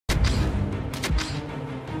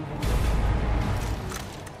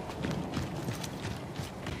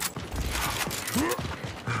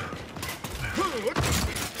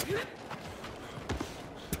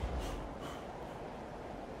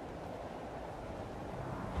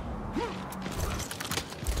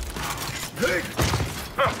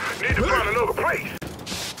Need to find another place.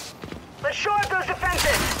 Let's shore up those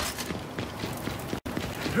defenses.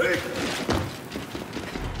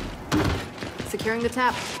 Securing the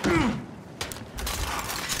tap.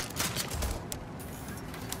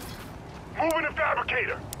 Moving the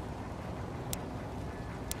fabricator.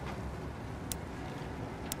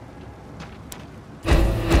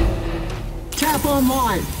 Tap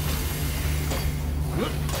online.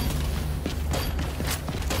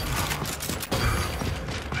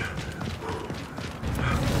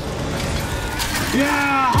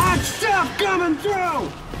 Yeah, hot stuff coming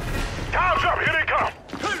through. Time's up. Here they come.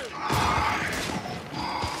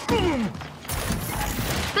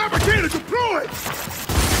 Fabricator deployed.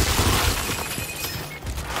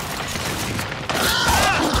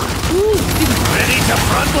 Ready to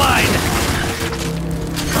frontline!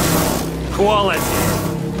 Quality.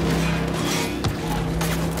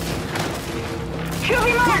 QB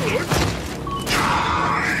mark!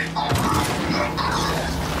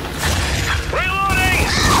 Reloading!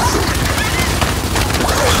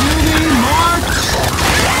 QB mark.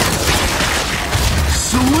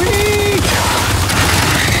 Sweet.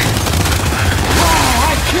 Oh,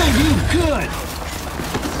 I killed you good.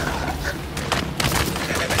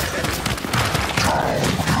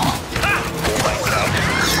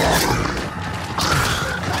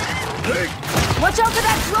 Watch out for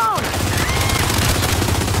that drone!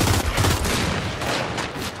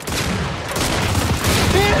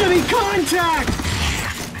 Enemy contact!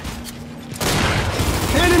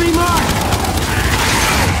 Enemy mark!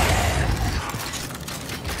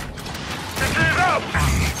 This is up!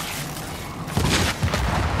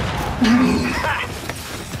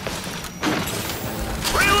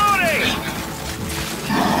 Reloading!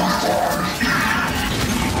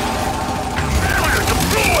 Barrier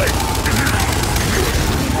deployed!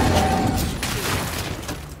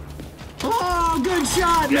 Oh, good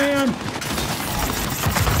shot, man!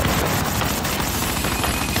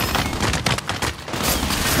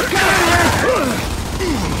 Got it!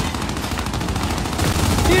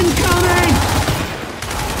 Incoming!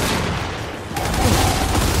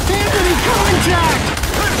 Enemy contact!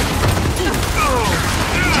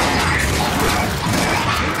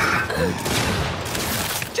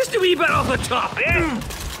 Just a wee bit off the top, eh?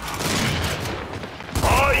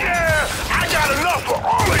 Oh yeah! I got enough for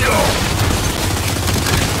all of y'all!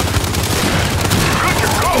 Good to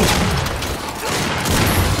go!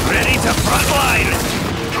 Ready to frontline!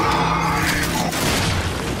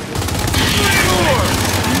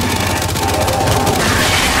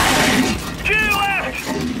 Get left!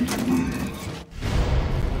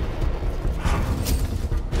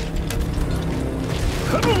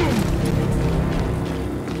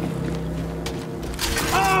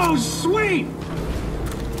 Oh, sweet!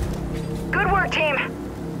 Good work, team.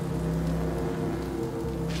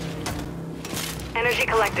 Energy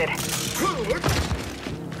collected.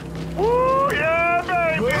 Ooh, yeah,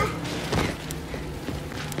 baby!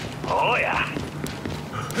 Oh yeah!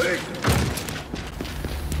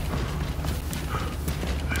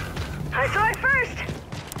 I saw it first.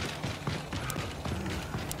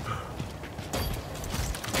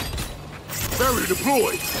 Barrier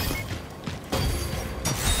deployed!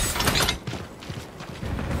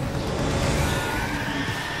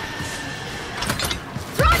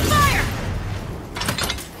 Throwing fire!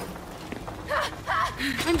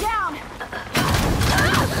 I'm down.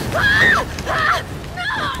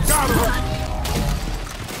 Got him!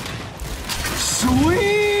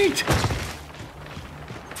 Sweet!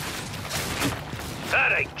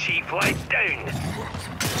 Alright, Chief, light down!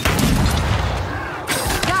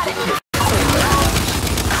 Got it.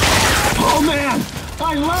 Oh, man!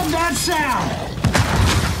 I love that sound!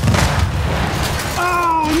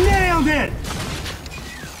 Oh, nailed it!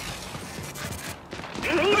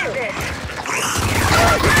 Needed this.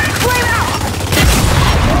 Flame out!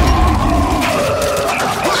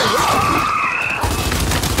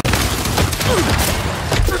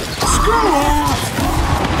 Screw off!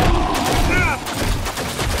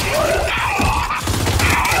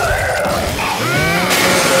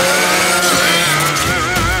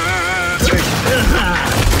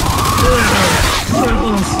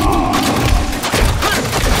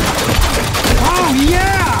 Oh,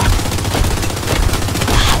 yeah!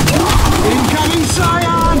 Incoming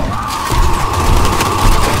Scion!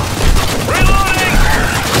 Reloading!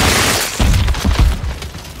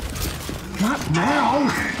 Not now!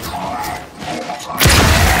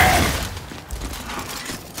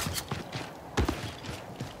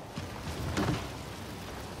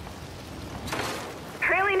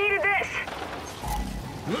 Really needed this.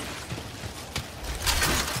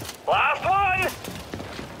 Last one!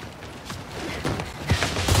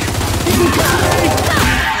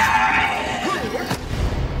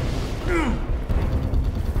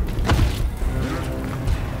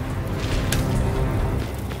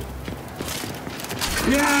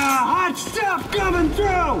 Yeah, hot stuff coming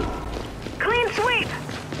through! Clean sweep!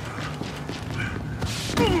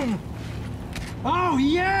 Oh,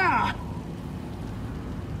 yeah!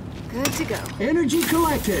 Good to go. Energy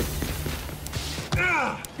collected.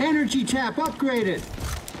 Energy tap upgraded.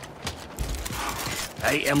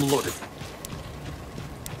 I am loaded.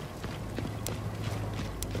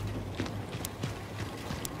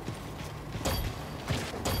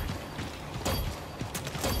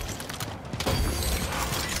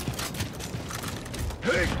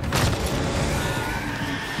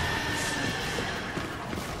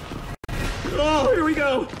 Oh, here we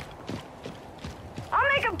go. I'll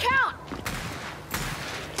make them count!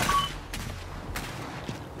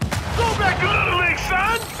 Go back to Little League,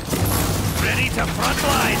 son! Ready to front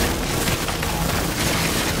line.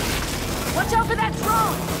 Watch out for that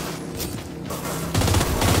drone!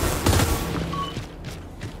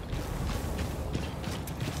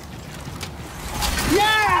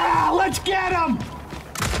 Yeah! Let's get him!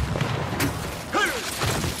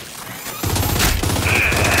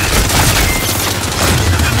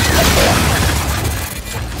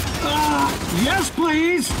 Yes,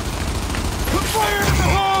 please! Put fire in the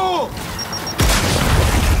hole!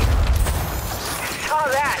 Saw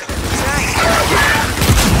that.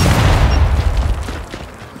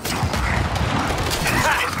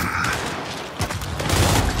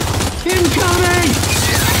 Incoming!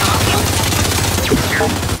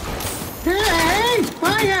 Hey! I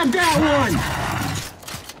had that one!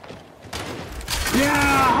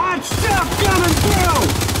 Yeah! Hot stuff coming through!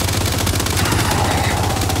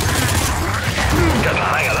 Get the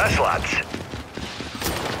hang of this, lads.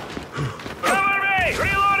 Cover me!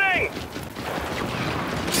 Reloading!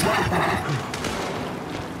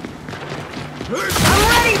 I'm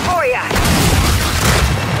ready for ya!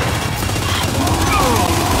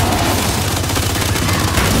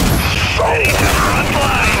 Ready to front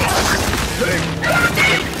line.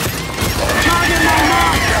 Target my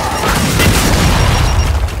mark!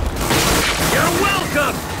 You're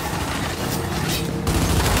welcome.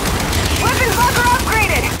 Weapons locker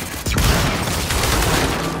upgraded!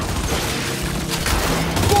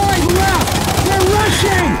 Boys left! They're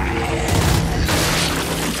rushing!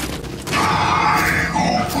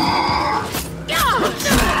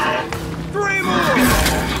 Three more!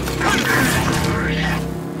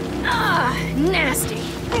 Nasty.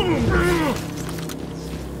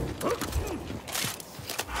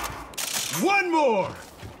 One more!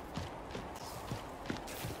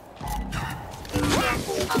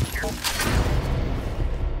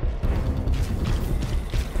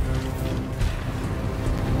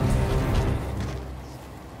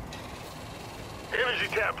 Energy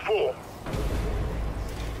tap full.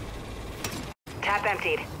 Tap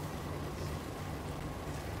emptied.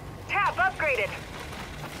 Tap upgraded.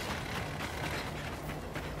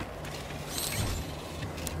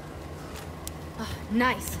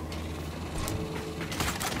 Nice.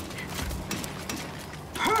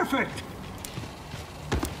 Perfect!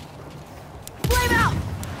 Flame out!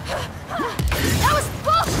 That was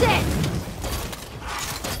bullshit!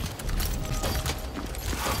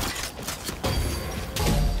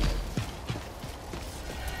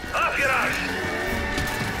 Off your arse.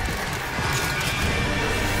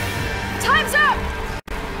 Time's up!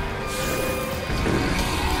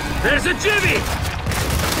 There's a jimmy.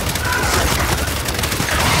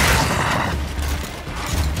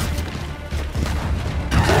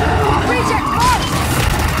 Reject mark!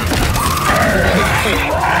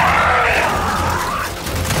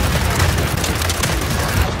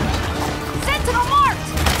 Sentinel marked!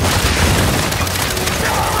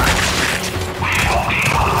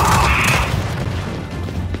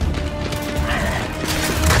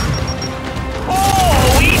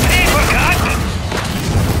 Oh, we paper cut.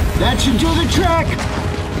 That should do the trick!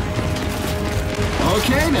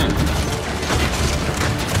 Okay then.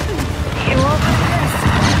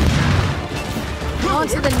 On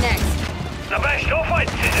to the next. The best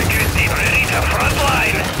offense is a good team ready to front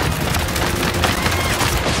line.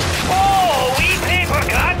 Oh, we paper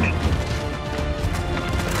cut.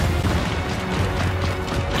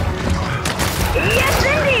 Yes,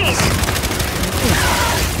 indeed!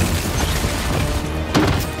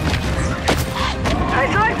 I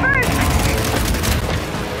saw it first!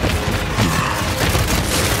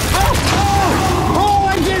 Oh,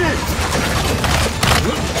 I did it!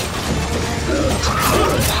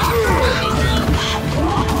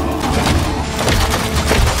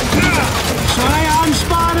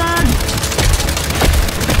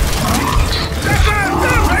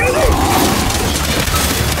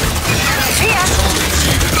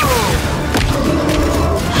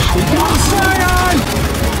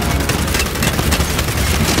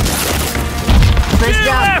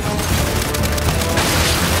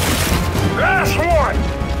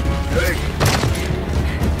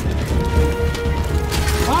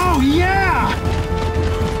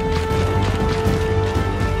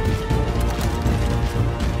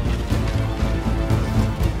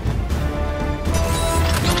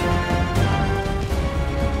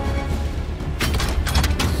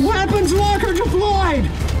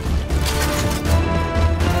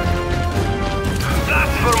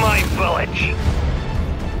 knowledge.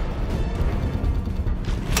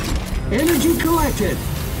 Energy collected.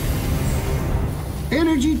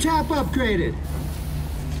 Energy tap upgraded.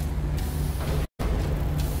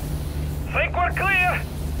 Think we're clear?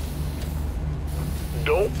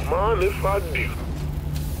 Don't mind if I do.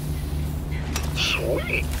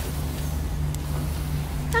 Sweet.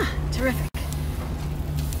 Ah, terrific.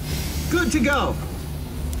 Good to go.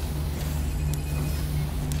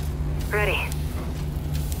 Ready.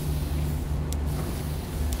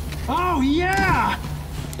 Oh, yeah!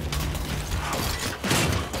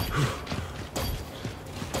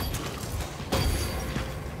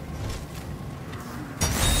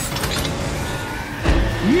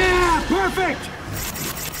 Yeah, perfect!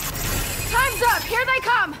 Time's up. Here they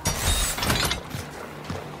come.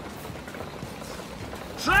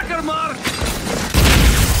 Tracker mark!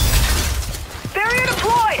 Barrier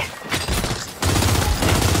deployed!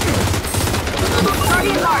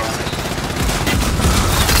 Guardian marked.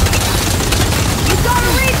 We've got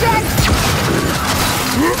a reject!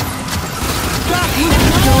 That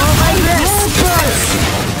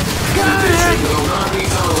Got it! Will not be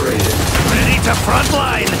tolerated. Ready to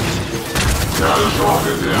frontline! Oh,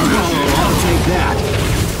 I'll take that.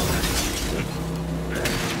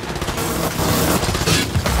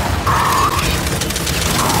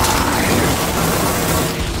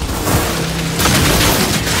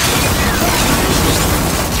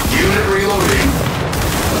 Unit reloading.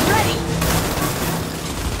 Ready!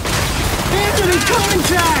 Anthony,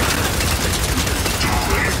 contact!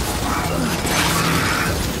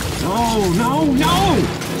 No, no, no!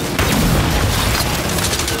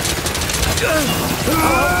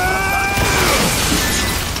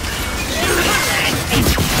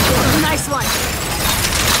 Nice one.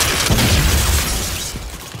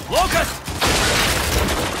 Locust!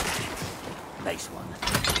 Nice one.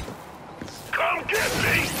 Come get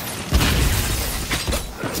me!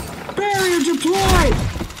 Barrier deployed!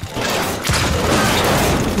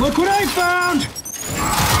 Look what I found!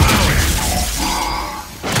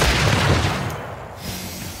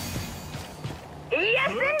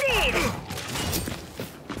 Yes, indeed!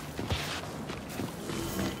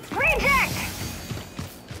 Reject!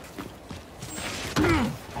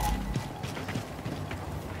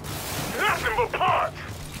 Nothing but parts!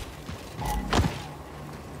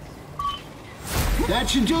 That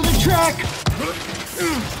should do the trick!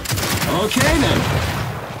 Okay then.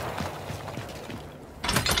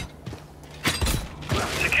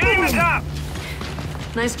 Securing the top!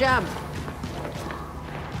 Nice job.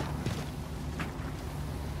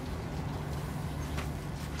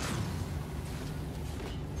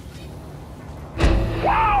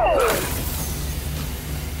 Wow!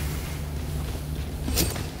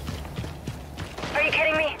 Are you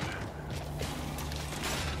kidding me?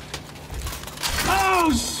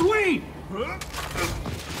 Oh, sweet!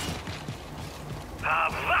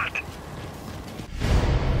 Have that!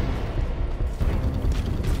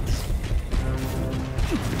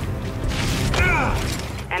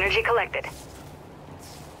 Energy collected.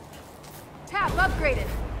 Tap upgraded.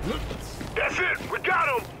 That's it! We got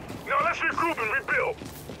him! Now let's regroup and rebuild!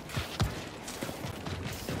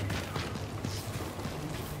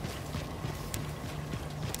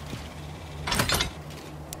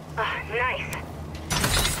 Nice.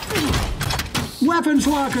 Weapons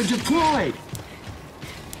locker deployed!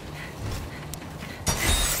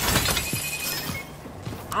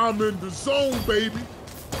 I'm in the zone, baby!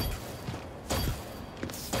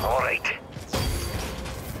 All right.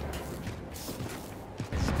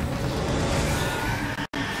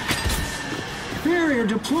 Barrier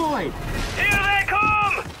deployed! Here they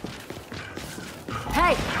come!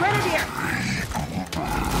 Hey, Grenadier.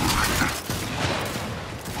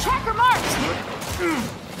 Tracker marked.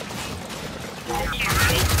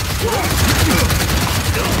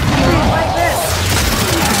 Like this.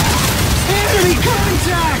 Enemy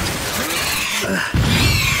contact!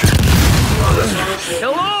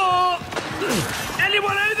 Hello?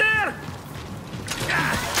 Anyone out there?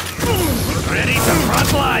 Ready to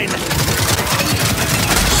frontline!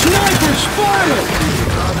 Sniper spotted!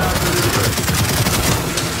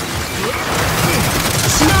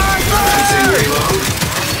 Sniper! Reload.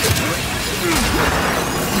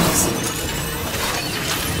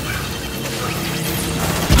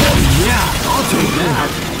 Yeah, I'll take that.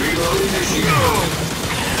 Reloading the shield.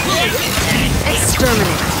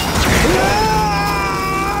 Exterminate.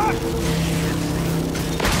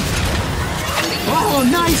 Oh,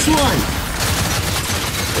 nice one!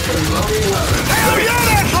 Reloading weapon. Hell yeah,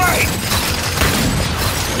 that's right!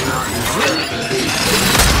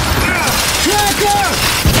 Tracker!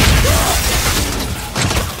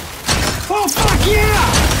 Oh, fuck yeah!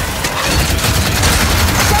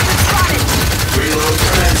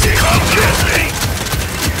 Come get me!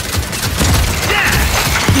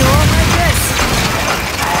 You won't like this.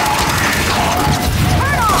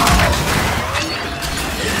 Turn off!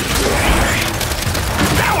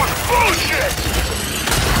 That was bullshit!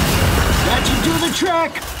 That should do the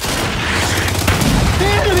trick.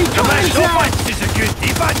 Enemy contact! This is a good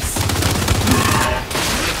defense!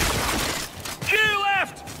 Two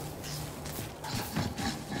left!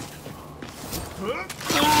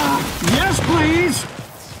 Yes, please.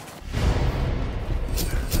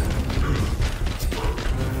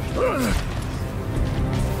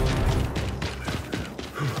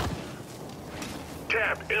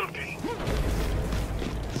 Tab empty.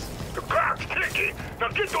 The clock's ticking. Now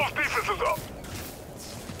get those defenses up.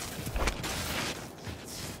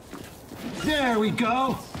 There we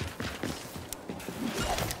go.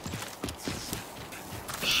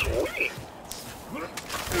 Sweet.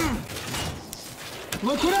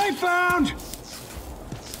 Look what I found.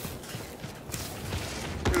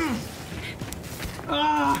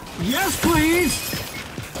 Yes, please.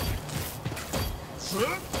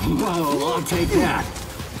 Whoa, I'll take that.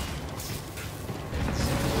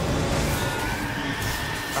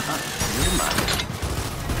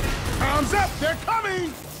 Arms up, they're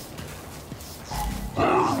coming!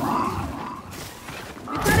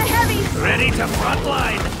 We've got a heavy. Ready to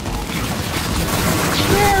frontline!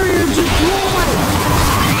 Barrier deployed.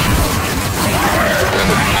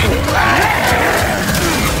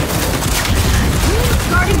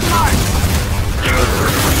 Starting charge.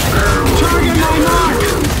 Target my mark.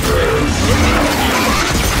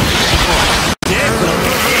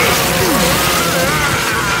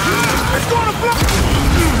 It's gonna blow!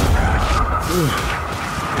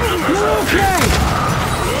 You're okay.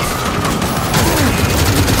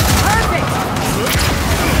 Perfect.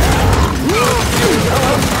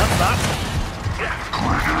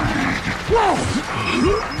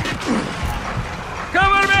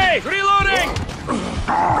 Cover me! Reloading!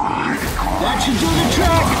 That should do the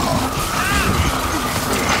trick.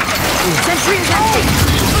 Sentry is empty.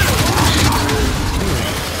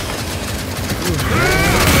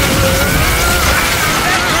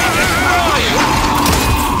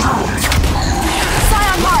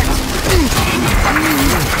 Scion marked.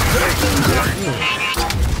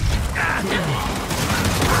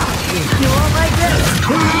 You won't like this.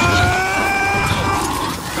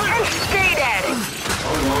 And stay dead.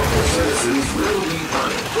 Unlawful citizens will be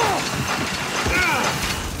punished.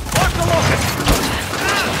 Lock the locust!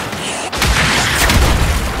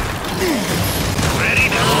 Ready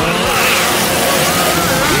to frontline!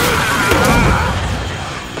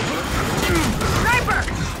 Sniper.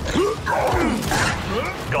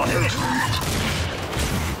 Got it!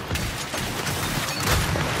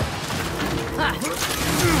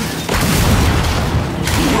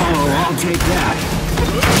 Oh, I'll take that.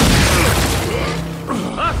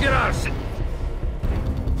 Off your arse!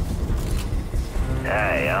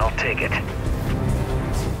 Hey, I'll take it.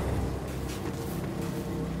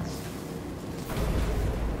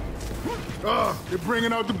 They're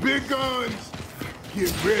bringing out the big guns.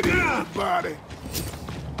 Get ready, everybody.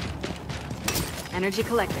 Energy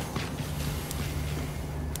collected.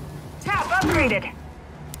 Tap upgraded.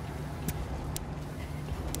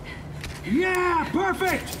 Yeah,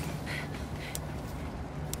 perfect.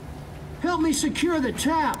 Help me secure the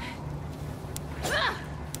tap.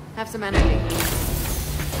 Have some energy.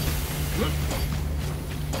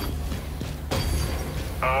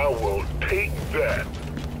 I will take that.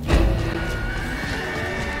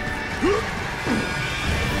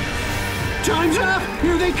 Time's up.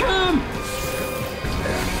 Here they come.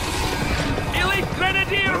 Elite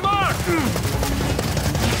Grenadier mark!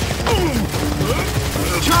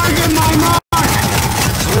 Target my mark.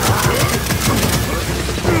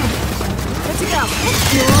 Good to go.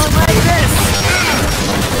 You won't like this.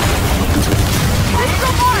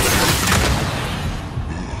 Critical mark.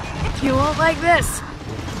 You won't like this.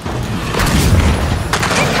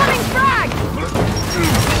 Incoming frag.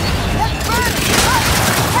 Let's burn.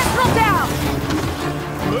 Petrol down.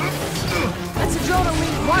 That's a drone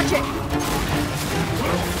elite. Watch it.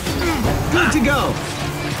 Good to go.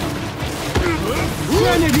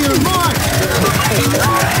 Grenadier mark.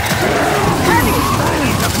 Heavy.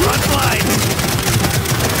 Frontline!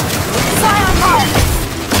 Scion mark.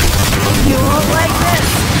 You won't like this.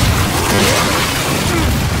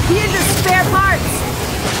 Here's your spare parts.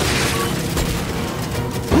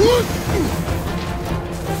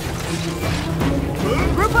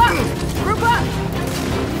 Group up. Group up.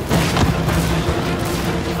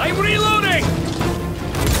 I'm reloading!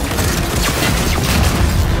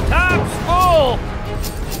 Tab's full!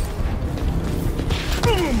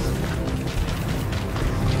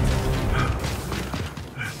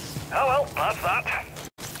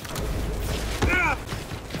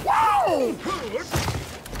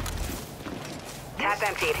 Tap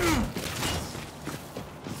emptied.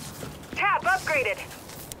 Tap upgraded.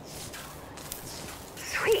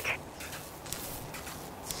 Sweet.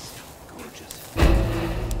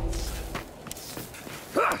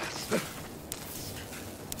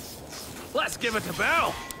 Let's give it a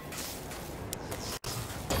bell.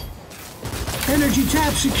 Energy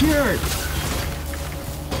tap secured.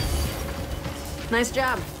 Nice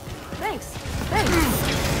job. Thanks. Thanks.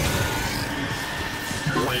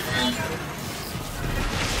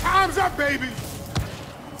 Arms up, baby!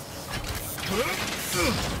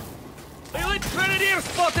 Elite Grenadier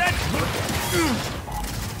spotted!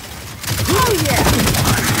 Oh yeah!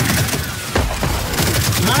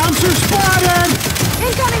 Bouncer spotted!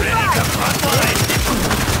 Incoming fire!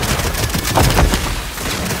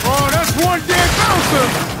 Oh, that's one dead bouncer!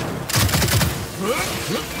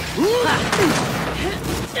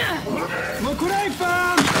 Look what I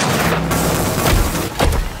found!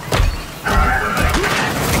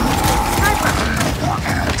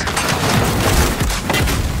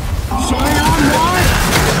 Sorry, I'm not!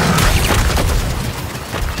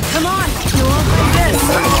 Come on! You won't like this!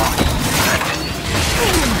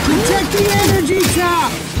 Protect the energy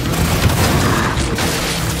tap!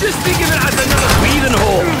 Just think of it as another breathing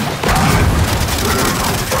hole.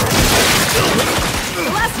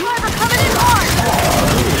 Last fiber coming in hard!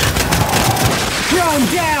 Thrown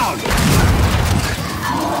down!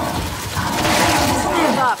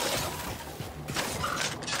 Stand up.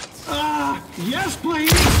 Yes,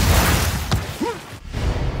 please!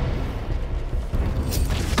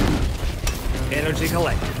 Energy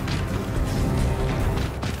collected.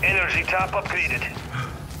 Energy tap upgraded.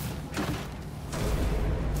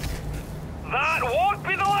 That won't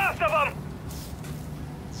be the last of them!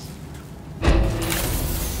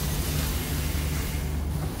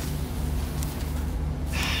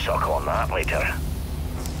 Suck on that later.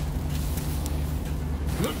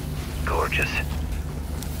 Gorgeous.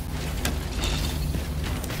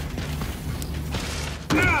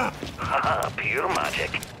 Haha, pure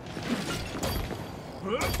magic.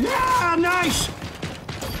 Yeah, nice!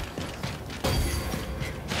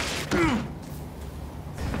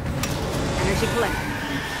 Energy collected.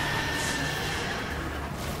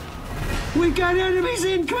 We got enemies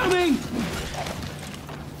incoming!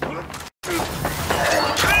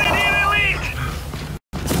 Grenadier Elite!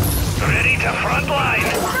 Ready to front line!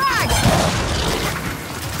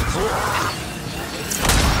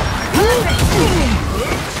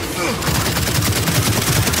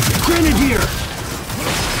 Grenadier!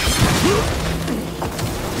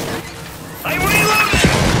 I'm reloading!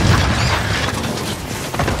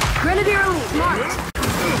 Grenadier Elite, marked.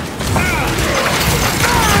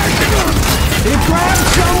 It grabbed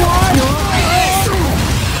someone!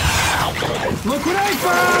 Look what I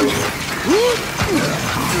found!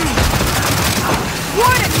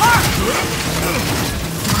 Warning, marked!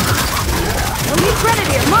 Elite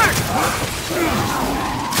Grenadier, marked!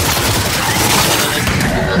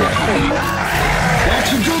 That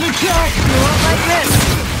should do the trick! You won't like this!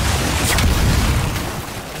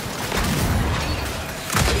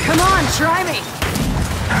 Come on, try me!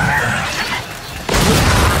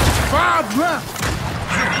 5 left!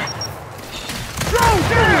 Throw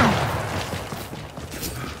down!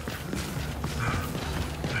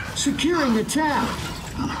 Securing the tap!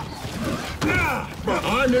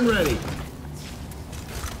 Armed and ready!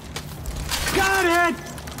 Got it!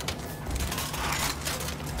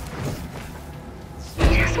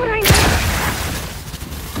 Just what I need.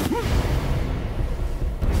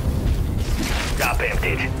 Tap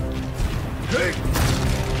emptied.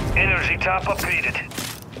 Energy tap upgraded.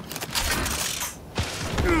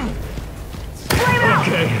 Flame out!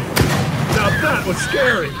 Okay. Now that was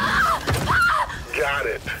scary! Got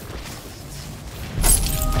it.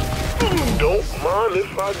 Don't mind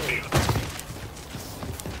if I do.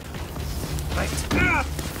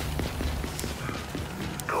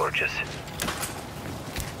 Gorgeous.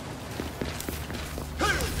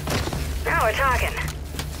 Now we're talking.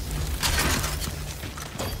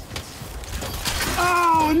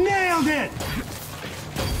 Oh, nailed it!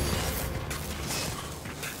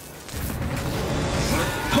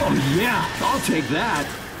 Oh yeah, I'll take that.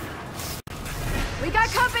 We got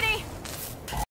company!